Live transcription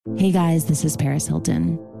Hey guys, this is Paris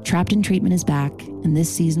Hilton. Trapped in Treatment is back, and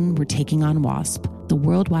this season we're taking on WASP, the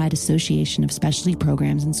Worldwide Association of Specialty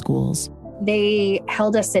Programs in Schools. They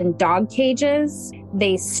held us in dog cages.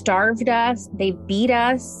 They starved us. They beat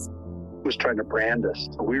us. Was trying to brand us.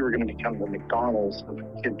 So we were going to become the McDonald's of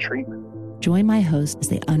kid treatment. Join my host as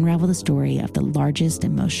they unravel the story of the largest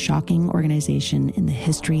and most shocking organization in the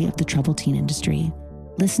history of the troubled teen industry.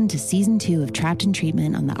 Listen to Season 2 of Trapped in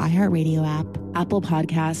Treatment on the iHeartRadio app, Apple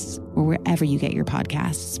Podcasts, or wherever you get your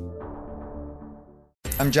podcasts.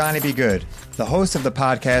 I'm Johnny B. Good, the host of the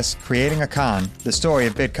podcast Creating a Con, the story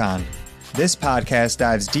of Bitcoin. This podcast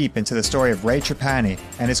dives deep into the story of Ray Trapani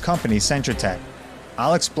and his company, Centratech.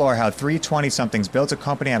 I'll explore how three 20-somethings built a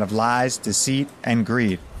company out of lies, deceit, and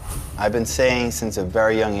greed. I've been saying since a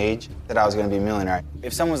very young age that I was going to be a millionaire.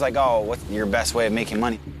 If someone's like, oh, what's your best way of making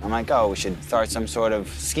money? I'm like, oh, we should start some sort of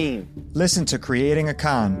scheme. Listen to Creating a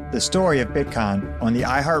Con, the story of Bitcoin on the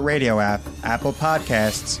iHeartRadio app, Apple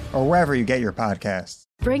Podcasts, or wherever you get your podcasts.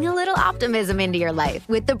 Bring a little optimism into your life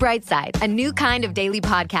with The Bright Side, a new kind of daily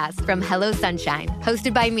podcast from Hello Sunshine,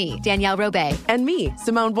 hosted by me, Danielle Robay. And me,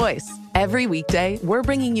 Simone Boyce. Every weekday, we're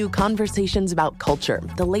bringing you conversations about culture,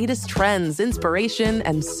 the latest trends, inspiration,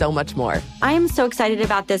 and so much more. I am so excited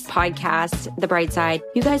about this podcast, The Bright Side.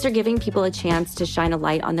 You guys are giving people a chance to shine a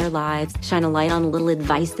light on their lives, shine a light on a little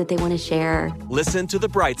advice that they want to share. Listen to The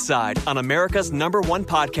Bright Side on America's #1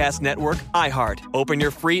 podcast network, iHeart. Open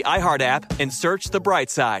your free iHeart app and search The Bright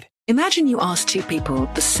Side. Imagine you ask two people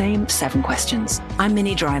the same 7 questions. I'm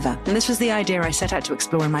Minnie Driver, and this was the idea I set out to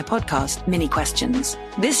explore in my podcast, Minnie Questions.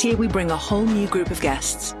 This year, we bring a whole new group of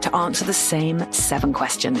guests to answer the same 7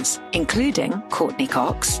 questions, including Courtney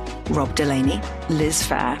Cox, Rob Delaney, Liz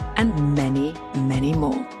Fair, and many, many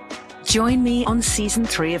more. Join me on Season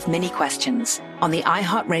 3 of Minnie Questions on the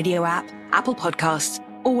iHeartRadio app, Apple Podcasts,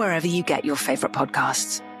 or wherever you get your favorite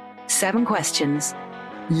podcasts. 7 questions,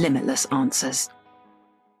 limitless answers.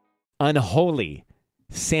 Unholy.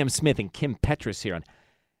 Sam Smith and Kim Petras here on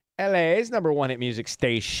LA's #1 hit music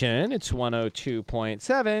station. It's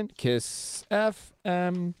 102.7 KISS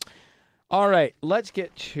FM. All right, let's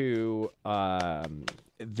get to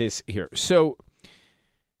this here. So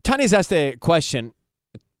Tanya's asked a question,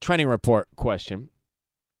 a trending report question.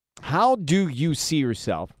 How do you see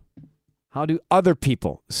yourself? How do other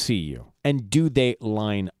people see you? And do they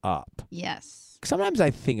line up? Yes. Sometimes I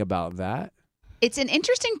think about that. It's an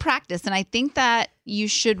interesting practice, and I think that you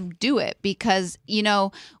should do it because, you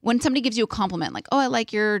know, when somebody gives you a compliment, like, oh, I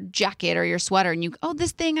like your jacket or your sweater, and you, oh,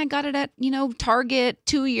 this thing, I got it at, you know, Target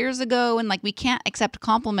 2 years ago, and like we can't accept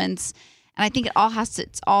compliments, and I think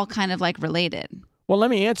it's all kind of like related. Well, let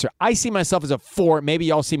me answer. I see myself as a 4. Maybe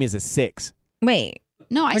y'all see me as a 6. Wait.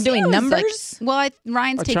 No, We're doing numbers?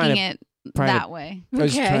 Ryan's taking it that way.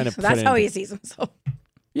 Okay, so that's how he sees himself.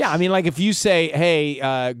 Yeah, I mean, like if you say,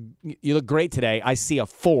 hey, you look great today, I see a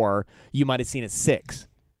 4, you might have seen a 6.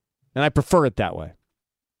 And I prefer it that way.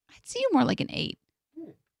 I'd see you more like an 8.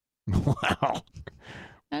 Wow.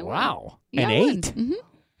 Wow. Yeah, an 8? Mm-hmm.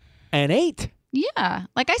 An 8? Yeah.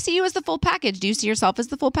 Like I see you as the full package. Do you see yourself as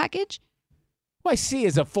the full package? Well, I see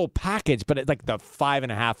as a full package, but it's like the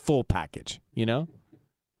 5.5 full package, you know?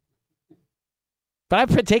 But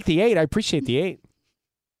I take the 8. I appreciate the 8.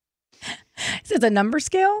 So it's a number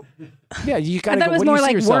scale? Yeah, you got to go. It was more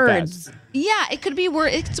like words. As? Yeah, it could be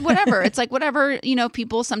word. It's whatever. It's like whatever, you know,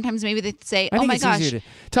 people sometimes maybe they say, oh my gosh.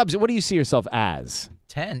 Tubbs, what do you see yourself as?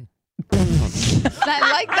 10.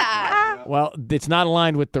 I like that. Well, it's not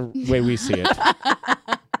aligned with the way we see it.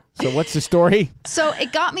 So what's the story? So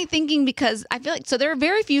it got me thinking because I feel like, so there are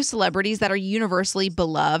very few celebrities that are universally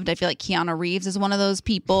beloved. I feel like Keanu Reeves is one of those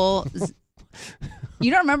people. You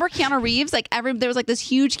don't remember Keanu Reeves? Like there was like this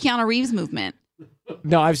huge Keanu Reeves movement.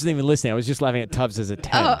 No, I wasn't even listening. I was just laughing at Tubbs as a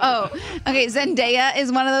 10. Oh. Okay, Zendaya is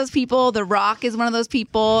one of those people. The Rock is one of those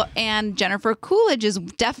people. And Jennifer Coolidge is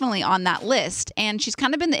definitely on that list. And she's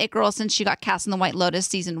kind of been the it girl since she got cast in The White Lotus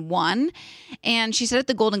season 1. And she said at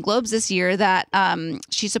the Golden Globes this year that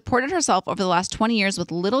she supported herself over the last 20 years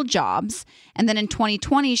with little jobs. And then in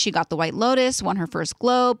 2020, she got The White Lotus, won her first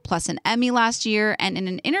Globe, plus an Emmy last year. And in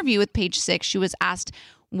an interview with Page Six, she was asked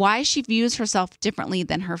why she views herself differently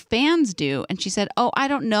than her fans do. And she said, oh, I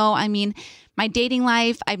don't know. I mean, my dating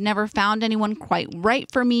life, I've never found anyone quite right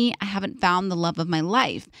for me. I haven't found the love of my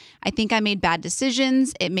life. I think I made bad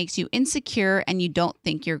decisions. It makes you insecure and you don't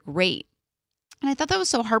think you're great. And I thought that was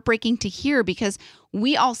so heartbreaking to hear because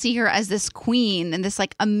we all see her as this queen and this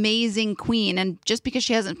like amazing queen. And just because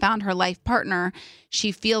she hasn't found her life partner,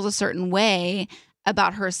 she feels a certain way.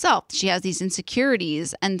 about herself. She has these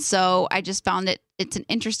insecurities. And so I just found it's an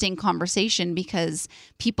interesting conversation because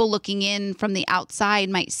people looking in from the outside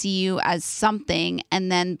might see you as something.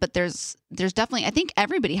 And then, but there's definitely, I think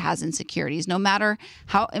everybody has insecurities, no matter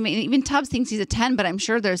how, I mean, even Tubbs thinks he's a 10, but I'm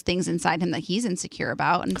sure there's things inside him that he's insecure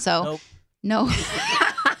about. And so, No.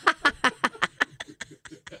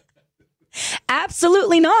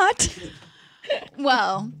 Absolutely not.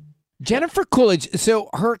 Well, Jennifer Coolidge. So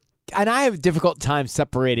and I have a difficult time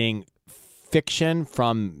separating fiction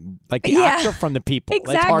from like the actor from the people.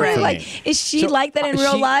 Exactly. It's hard for like, me. is she like that in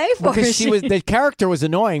real life? Or Because the character was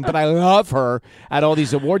annoying, but I love her at all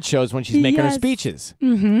these award shows when she's making her speeches.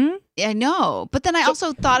 Mm-hmm. I know. But then I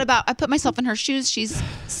also thought about, I put myself in her shoes. She's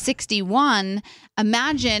 61.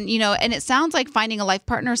 Imagine, and it sounds like finding a life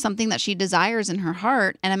partner is something that she desires in her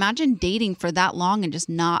heart. And imagine dating for that long and just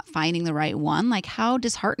not finding the right one. Like, how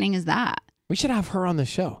disheartening is that? We should have her on the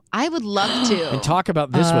show. I would love to. And talk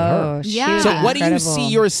about this with her. Yeah. So what do you see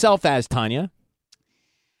yourself as, Tanya?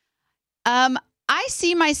 I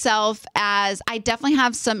see myself as, I definitely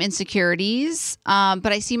have some insecurities, but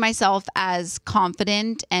I see myself as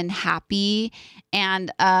confident and happy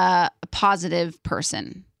and a positive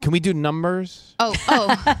person. Can we do numbers? Oh,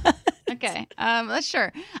 okay.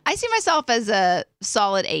 Sure. I see myself as a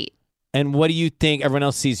solid 8. And what do you think everyone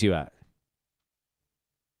else sees you at?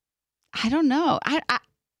 I don't know.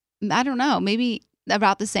 I don't know. Maybe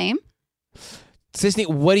about the same. Sisney,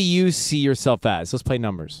 what do you see yourself as? Let's play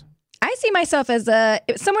numbers. I see myself as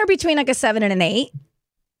somewhere between like a 7 and an 8.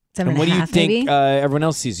 7 and what and a do you half, think maybe. Everyone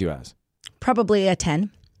else sees you as? Probably a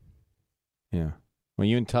 10. Yeah. Well,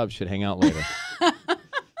 you and Tubbs should hang out later.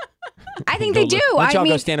 I think they do. Why don't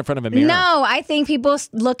y'all go stand in front of a mirror? No, I think people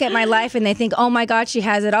look at my life and they think, oh my God, she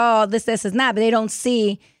has it all, this, and that. But they don't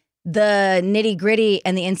see the nitty gritty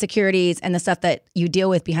and the insecurities and the stuff that you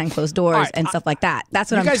deal with behind closed doors and stuff like that.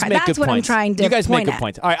 That's what I'm trying. That's what I'm trying to. You guys point make good at.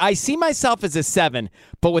 points. All right, I see myself as a 7,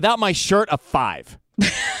 but without my shirt, a 5.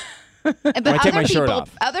 But I take my shirt off.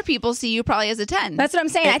 Other people see you probably as a 10. That's what I'm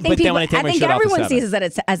saying. I But then when I take my shirt off, a everyone 7. sees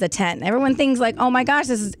it as a 10. Everyone thinks like, oh my gosh,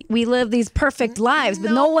 we live these perfect lives, but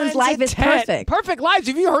no one's life is 10. perfect. Perfect lives.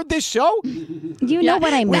 Have you heard this show? You know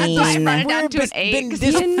what I mean. That's why I brought it down to an 8. Been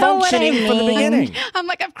dysfunctioning from the beginning. I'm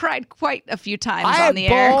like, I've cried quite a few times I on the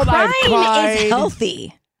have air. bawled, I've Crying cried. is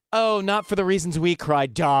healthy. Oh, not for the reasons we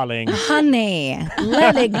cried, darling. Honey,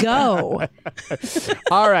 let it go.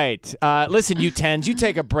 All right. Listen, you 10s, you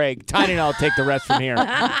take a break. Tiny and I'll take the rest from here.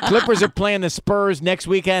 Clippers are playing the Spurs next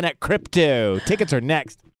weekend at Crypto. Tickets are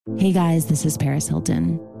next. Hey guys, this is Paris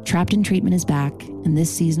Hilton. Trapped in Treatment is back, and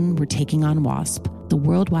this season we're taking on WASP, the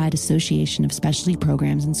Worldwide Association of Specialty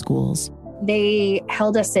Programs in Schools. They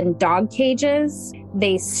held us in dog cages.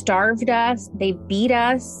 They starved us. They beat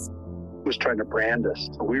us. Was trying to brand us.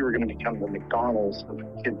 So we were going to become the McDonald's of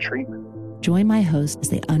kid treatment. Join my host as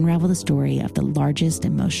they unravel the story of the largest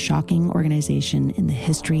and most shocking organization in the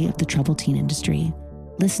history of the troubled teen industry.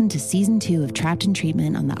 Listen to Season 2 of Trapped in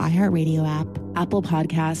Treatment on the iHeartRadio app, Apple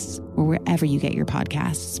Podcasts, or wherever you get your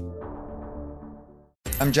podcasts.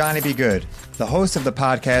 I'm Johnny B. Good, the host of the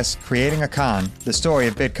podcast Creating a Con, the story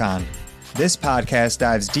of Bitcon. This podcast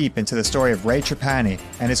dives deep into the story of Ray Trapani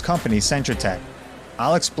and his company, Centratech.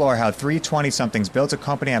 I'll explore how three 20-somethings built a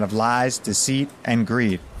company out of lies, deceit, and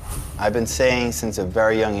greed. I've been saying since a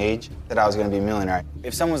very young age that I was going to be a millionaire.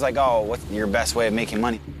 If someone's like, oh, what's your best way of making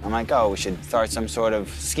money? I'm like, oh, we should start some sort of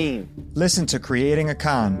scheme. Listen to Creating a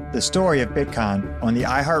Con, the story of Bitcon, on the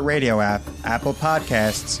iHeartRadio app, Apple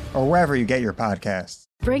Podcasts, or wherever you get your podcasts.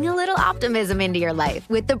 Bring a little optimism into your life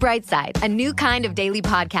with The Bright Side, a new kind of daily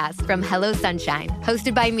podcast from Hello Sunshine,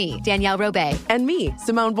 hosted by me, Danielle Robay. And me,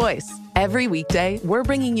 Simone Boyce. Every weekday, we're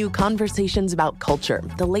bringing you conversations about culture,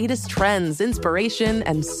 the latest trends, inspiration,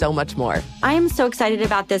 and so much more. I am so excited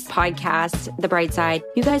about this podcast, The Bright Side.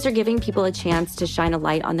 You guys are giving people a chance to shine a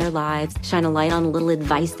light on their lives, shine a light on a little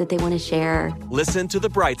advice that they want to share. Listen to The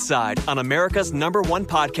Bright Side on America's #1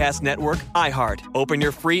 podcast network, iHeart. Open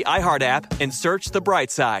your free iHeart app and search The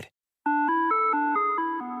Bright Side.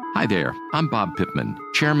 Hi there, I'm Bob Pittman,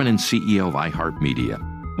 Chairman and CEO of iHeartMedia.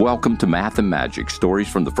 Welcome to Math and Magic, Stories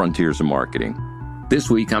from the Frontiers of Marketing. This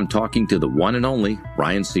week, I'm talking to the one and only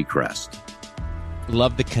Ryan Seacrest.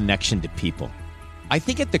 Love the connection to people. I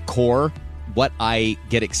think at the core, what I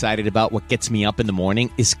get excited about, what gets me up in the morning,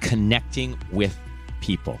 is connecting with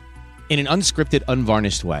people in an unscripted,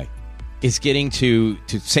 unvarnished way. Is getting to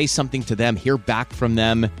say something to them, hear back from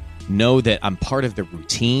them, know that I'm part of the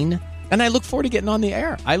routine. And I look forward to getting on the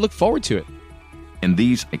air. I look forward to it. In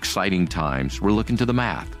these exciting times, we're looking to the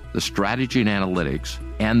math, the strategy and analytics,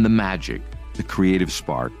 and the magic, the creative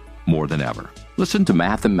spark, more than ever. Listen to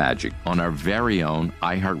Math and Magic on our very own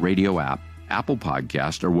iHeartRadio app, Apple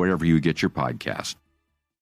Podcast, or wherever you get your podcast.